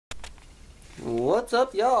What's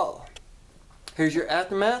up, y'all? Here's your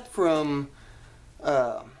aftermath from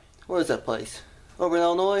what is that place? Over in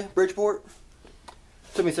Illinois, Bridgeport.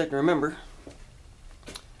 Took me a second to remember.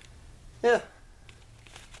 Yeah.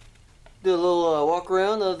 Do a little walk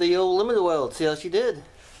around of the old limited weld, see how she did.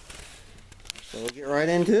 So we'll get right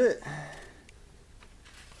into it.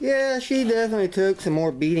 Yeah, she definitely took some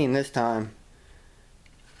more beating this time.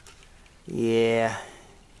 Yeah.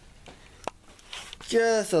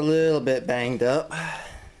 Just a little bit banged up.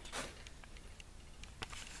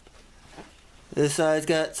 This side's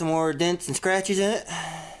got some more dents and scratches in it.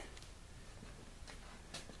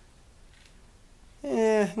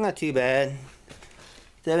 Yeah, not too bad.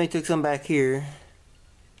 Definitely took some back here.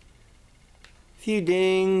 A few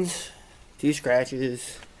dings, a few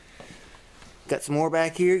scratches. Got some more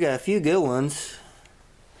back here, got a few good ones.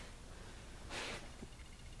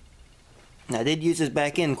 I did use this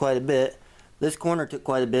back end quite a bit. This corner took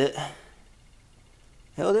quite a bit.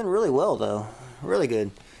 Held in really well though, really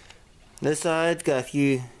good. This side's got a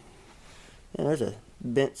few, yeah, there's a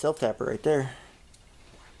bent self-tapper right there.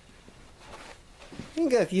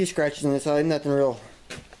 Got a few scratches on this side, nothing real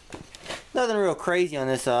crazy on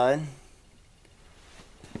this side.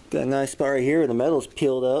 Got a nice spot right here where the metal's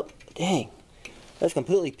peeled up. Dang, that's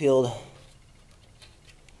completely peeled.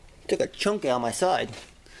 Took a chunk out of my side.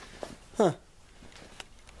 Huh.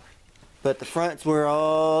 But the front's where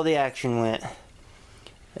all the action went.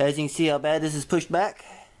 As you can see how bad this is pushed back.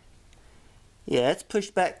 Yeah, it's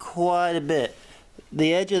pushed back quite a bit.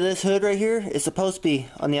 The edge of this hood right here is supposed to be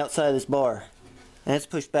on the outside of this bar. And it's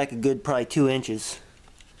pushed back a good probably 2 inches.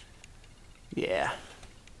 Yeah.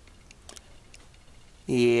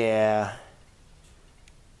 Yeah.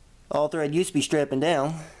 All thread used to be straight up and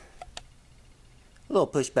down. A little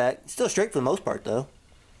pushback. Still straight for the most part though.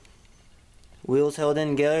 Wheels held in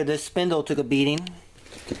together. This spindle took a beating.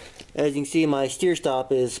 As you can see, my steer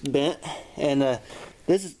stop is bent, and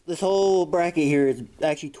this whole bracket here is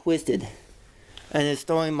actually twisted, and it's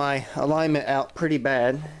throwing my alignment out pretty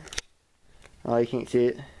bad. Oh, you can't see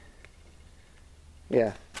it.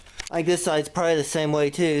 Yeah, I think this side's probably the same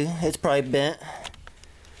way too. It's probably bent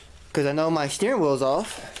because I know my steering wheel's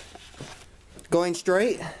off. Going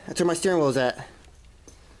straight, that's where my steering wheel's at.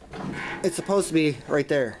 It's supposed to be right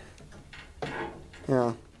there. You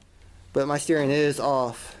know, but my steering is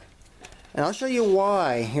off, and I'll show you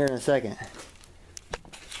why here in a second.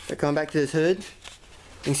 So coming back to this hood, you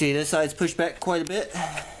can see this side's pushed back quite a bit,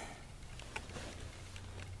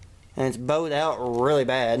 and it's bowed out really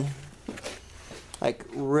bad, like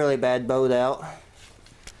really bad bowed out.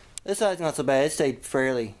 This side's not so bad, it stayed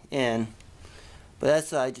fairly in, but that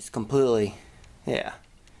side just completely, yeah.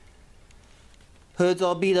 Hood's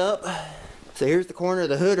all beat up. So here's the corner of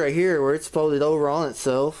the hood right here where it's folded over on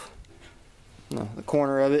itself. No, the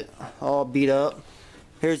corner of it all beat up.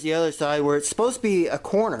 Here's the other side where it's supposed to be a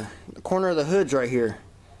corner. The corner of the hood's right here.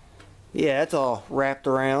 Yeah, it's all wrapped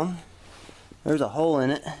around. There's a hole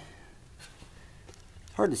in it.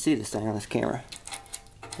 It's hard to see this thing on this camera.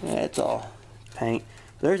 Yeah, it's all paint.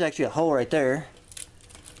 But there's actually a hole right there.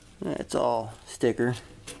 Yeah, it's all sticker.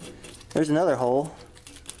 There's another hole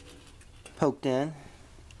poked in.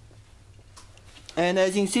 And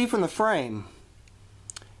as you can see from the frame,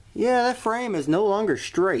 yeah, that frame is no longer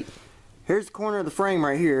straight. Here's the corner of the frame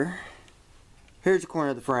right here. Here's the corner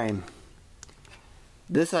of the frame.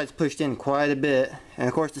 This side's pushed in quite a bit, and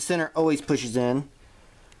of course the center always pushes in,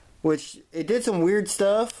 which it did some weird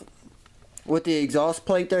stuff with the exhaust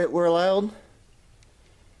plate that were allowed,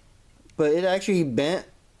 but it actually bent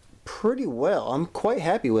pretty well. I'm quite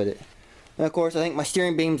happy with it. And of course I think my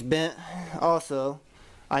steering beam's bent also.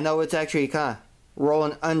 I know it's actually kind of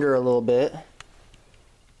rolling under a little bit.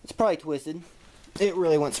 It's probably twisted. It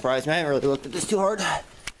really wouldn't surprise me. I haven't really looked at this too hard.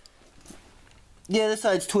 Yeah, this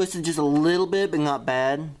side's twisted just a little bit, but not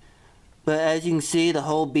bad. But as you can see, the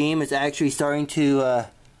whole beam is actually starting to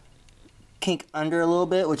kink under a little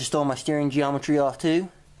bit, which is throwing my steering geometry off too.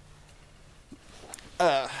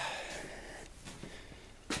 Yeah,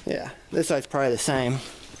 this side's probably the same.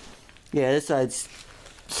 Yeah, this side's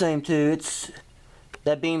same too.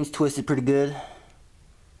 That beam's twisted pretty good.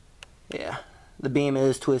 Yeah, the beam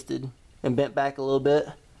is twisted and bent back a little bit.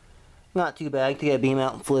 Not too bad. I can take that beam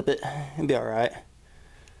out and flip it. It'll be alright.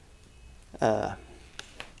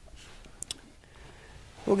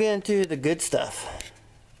 We'll get into the good stuff.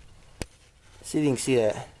 See if you can see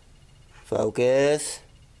that. Focus.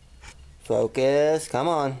 Focus. Come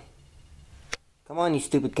on. Come on, you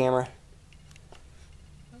stupid camera.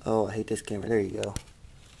 Oh, I hate this camera. There you go.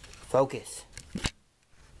 Focus.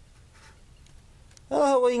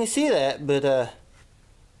 Oh, well, you can see that, but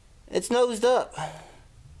it's nosed up.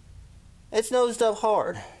 It's nosed up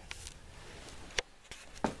hard.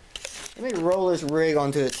 Let me roll this rig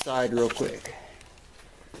onto its side real quick,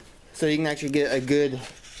 so you can actually get a good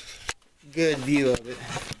view of it.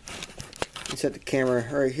 Let me set the camera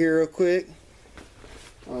right here real quick.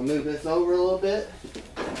 I'll move this over a little bit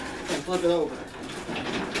and flip it over.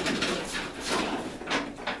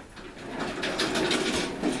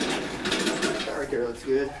 That right there looks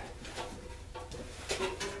good.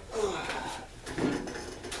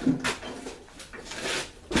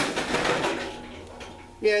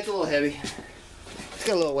 Yeah, it's a little heavy. It's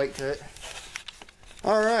got a little weight to it.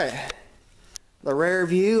 Alright. The rare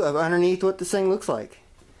view of underneath what this thing looks like.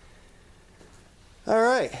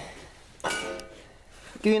 Alright.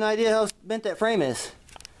 Give you an idea how bent that frame is.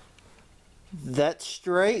 That's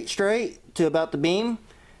straight to about the beam,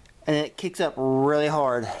 and it kicks up really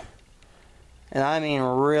hard. And I mean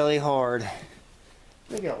really hard.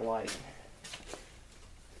 Look at light.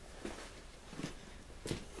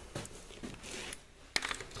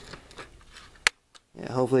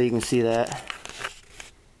 Yeah, hopefully you can see that.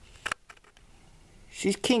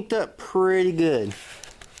 She's kinked up pretty good.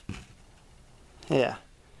 Yeah.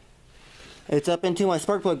 It's up into my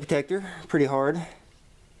spark plug protector pretty hard.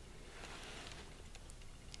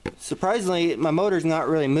 Surprisingly, my motor's not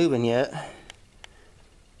really moving yet.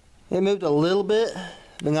 It moved a little bit,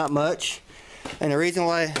 but not much. And the reason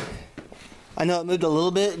why I know it moved a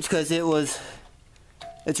little bit is because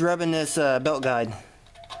it's rubbing this belt guide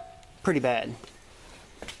pretty bad.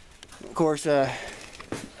 Of course,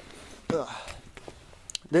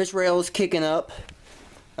 this rail is kicking up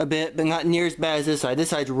a bit, but not near as bad as this side. This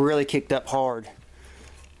side's really kicked up hard.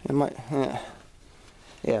 It might,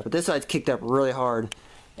 yeah, but this side's kicked up really hard.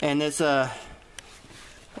 And this, that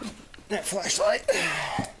flashlight.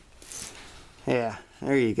 Yeah,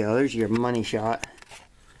 there you go. There's your money shot.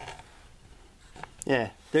 Yeah,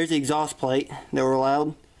 there's the exhaust plate that we're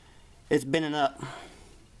allowed. It's bending up.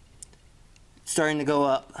 It's starting to go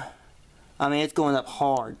up. I mean, it's going up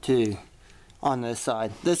hard too on this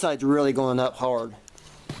side. This side's really going up hard,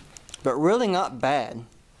 but really not bad.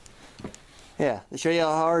 Yeah, to show you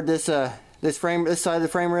how hard this side of the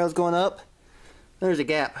frame rail is going up. There's a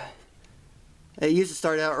gap. It used to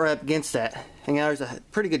start out right up against that, and now there's a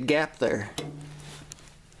pretty good gap there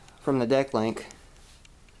from the deck link.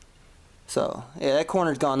 So yeah, that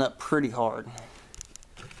corner's gone up pretty hard.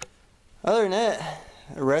 Other than that,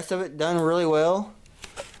 the rest of it done really well.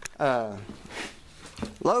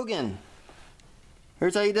 Logan,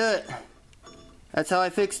 here's how you do it. That's how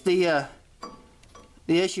I fixed the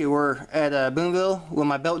issue. We're at Boonville when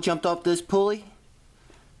my belt jumped off this pulley.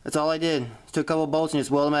 That's all I did. Took a couple of bolts and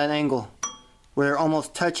just welded them at an angle where they're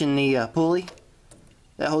almost touching the pulley.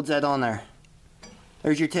 That holds that on there.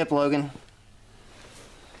 There's your tip, Logan.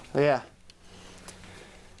 But yeah.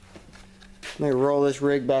 Let me roll this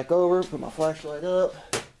rig back over, put my flashlight up.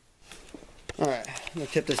 Alright, I'm going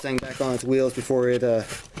to tip this thing back on its wheels before it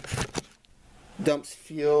dumps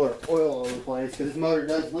fuel or oil all over the place, because this motor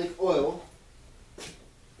does leak oil.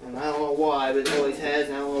 And I don't know why, but it always has,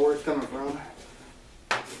 and I don't know where it's coming from.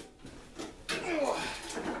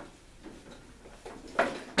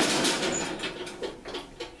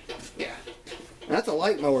 Yeah. And that's a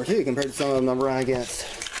light mower too, compared to some of them I'm running against.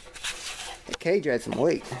 The cage had some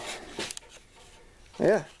weight.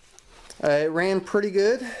 Yeah. It ran pretty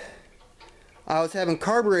good. I was having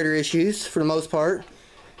carburetor issues for the most part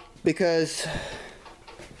because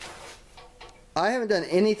I haven't done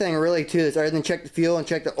anything really to this other than check the fuel and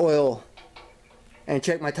check the oil and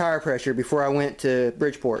check my tire pressure before I went to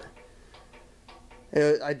Bridgeport.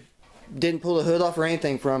 I didn't pull the hood off or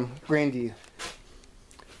anything from Grandview,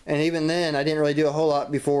 and even then I didn't really do a whole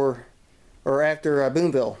lot before or after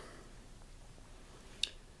Boonville.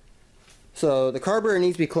 So the carburetor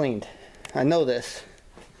needs to be cleaned. I know this.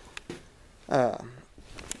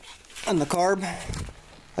 On the carb,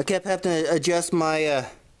 I kept having to adjust my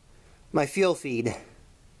my fuel feed.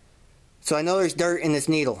 So I know there's dirt in this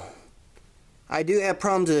needle. I do have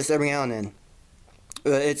problems with this every now and then.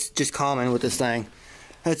 It's just common with this thing.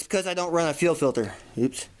 It's because I don't run a fuel filter.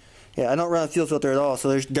 Oops. Yeah, I don't run a fuel filter at all, so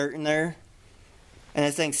there's dirt in there. And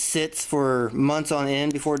this thing sits for months on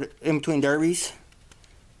end in between derbies.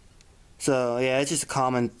 So yeah, it's just a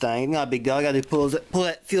common thing. Not a big deal. I gotta pull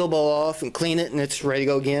that fuel bowl off and clean it, and it's ready to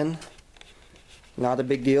go again. Not a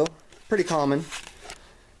big deal. Pretty common.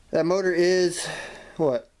 That motor is,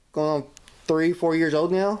 what, going on 3-4 years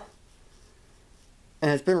old now?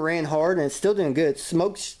 And it's been ran hard, and it's still doing good.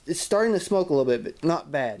 It's starting to smoke a little bit, but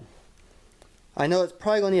not bad. I know it's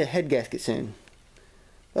probably going to need a head gasket soon.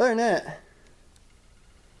 Other than that,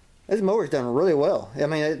 this mower's done really well. I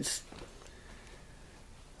mean,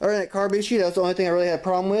 Other than that carb issue, that's the only thing I really had a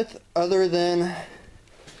problem with. Other than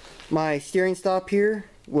my steering stop here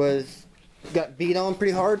got beat on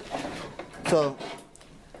pretty hard. So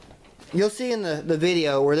you'll see in the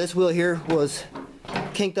video where this wheel here was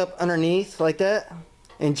kinked up underneath like that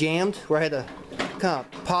and jammed, where I had to kind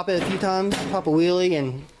of pop it a few times, pop a wheelie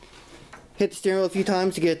and hit the steering wheel a few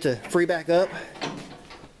times to get it to free back up.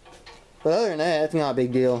 But other than that, it's not a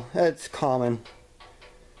big deal. That's common.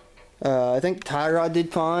 I think the tie rod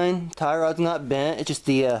did fine. Tie rod's not bent. It's just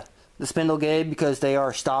the spindle gave, because they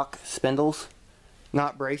are stock spindles,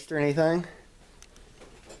 not braced or anything.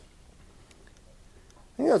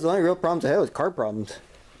 I think that was the only real problems I had, was carb problems.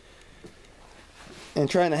 And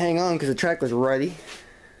trying to hang on because the track was ruddy.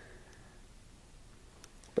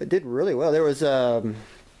 But it did really well. There was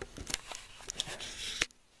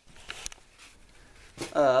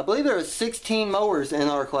I believe there was 16 mowers in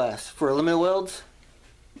our class for limited welds.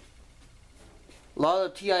 A lot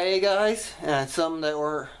of TIA guys and some that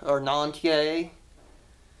are non-TIA.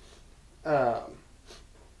 It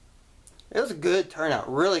was a good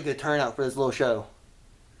turnout, really good turnout for this little show.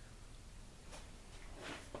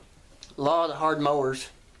 A lot of hard mowers.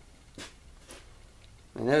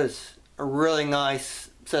 And it was a really nice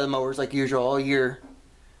set of mowers like usual all year.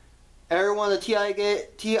 Every one of the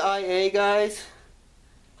TIA guys,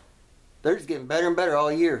 they're just getting better and better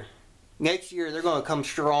all year. Next year they're going to come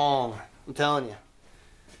strong, I'm telling you.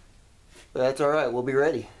 But that's alright, we'll be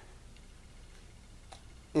ready.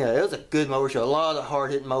 Yeah, it was a good mower show. A lot of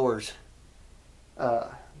hard hitting mowers.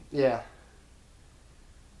 Yeah.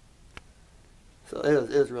 So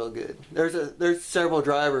it was really good. There's several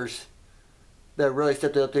drivers that really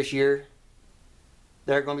stepped up this year.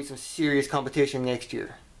 There's going to be some serious competition next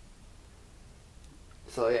year.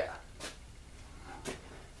 So yeah.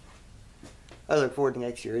 I look forward to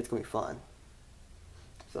next year. It's going to be fun.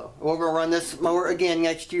 So we're going to run this mower again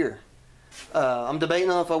next year. I'm debating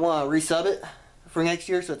on if I want to resub it for next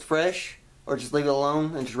year so it's fresh, or just leave it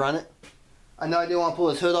alone and just run it. I know I do want to pull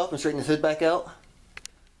this hood off and straighten this hood back out.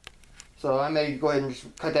 So I may go ahead and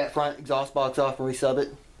just cut that front exhaust box off and resub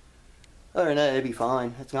it. Other than that, it'd be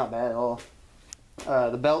fine. It's not bad at all.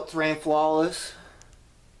 The belts ran flawless.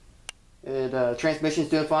 Transmission's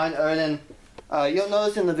doing fine. Other than, you'll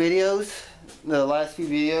notice in the videos, the last few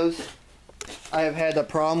videos, I have had a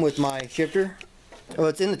problem with my shifter. Well,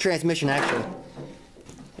 it's in the transmission actually.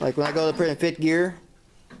 Like when I go to put it in 5th gear,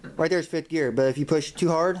 right there's 5th gear, but if you push too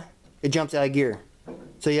hard, it jumps out of gear.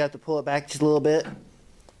 So you have to pull it back just a little bit.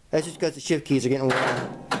 That's just because the shift keys are getting worn.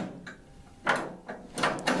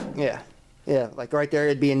 Yeah, like right there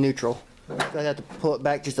it'd be in neutral. So I'd have to pull it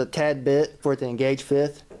back just a tad bit for it to engage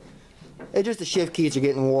 5th. It's just the shift keys are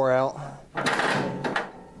getting wore out.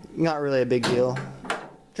 Not really a big deal.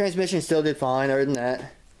 Transmission still did fine other than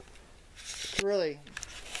that. Really,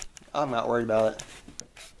 I'm not worried about it.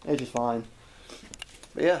 It's just fine.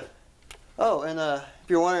 But yeah. Oh, and if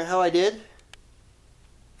you're wondering how I did,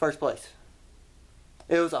 first place.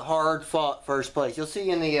 It was a hard fought first place. You'll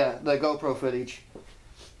see in the GoPro footage.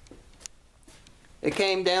 It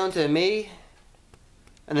came down to me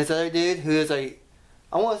and this other dude who is I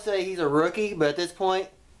want to say he's a rookie, but at this point,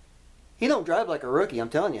 he don't drive like a rookie, I'm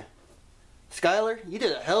telling you. Skyler, you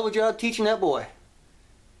did a hell of a job teaching that boy.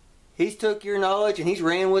 He's took your knowledge and he's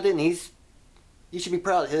ran with it, and you should be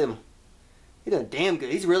proud of him. He done damn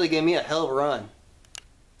good. He's really giving me a hell of a run.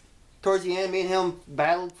 Towards the end, me and him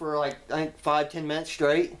battled for like, I think 5-10 minutes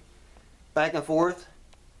straight. Back and forth.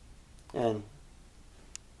 And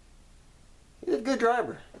he's a good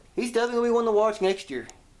driver. He's definitely going to be one to watch next year.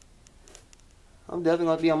 I'm definitely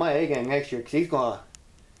going to be on my A game next year, because he's going to,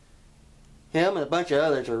 him and a bunch of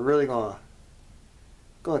others are really going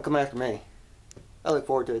to come after me. I look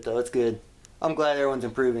forward to it though. It's good. I'm glad everyone's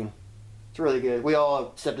improving. It's really good. We all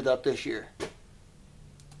have stepped it up this year.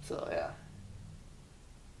 So yeah.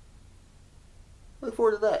 Look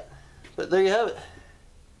forward to that. But there you have it.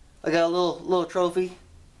 I got a little trophy,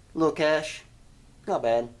 a little cash. Not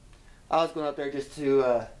bad. I was going up there just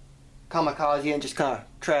to kamikaze and just kind of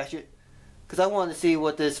trash it, because I wanted to see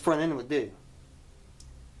what this front end would do.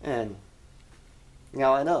 And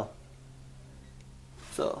now I know.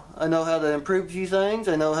 So I know how to improve a few things.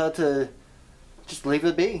 I know how to just leave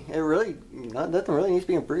it be. It really, nothing really needs to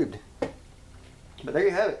be improved. But there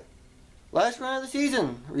you have it. Last run of the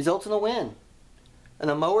season results in a win.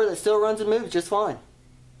 And a mower that still runs and moves just fine.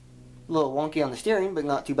 A little wonky on the steering, but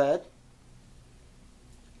not too bad.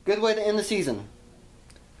 Good way to end the season.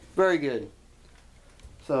 Very good.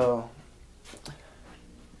 So,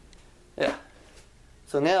 yeah.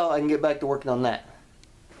 So now I can get back to working on that.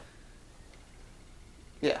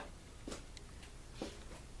 Yeah.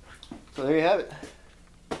 So there you have it.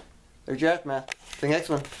 There's your aftermath. See you next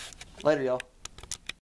one. Later, y'all.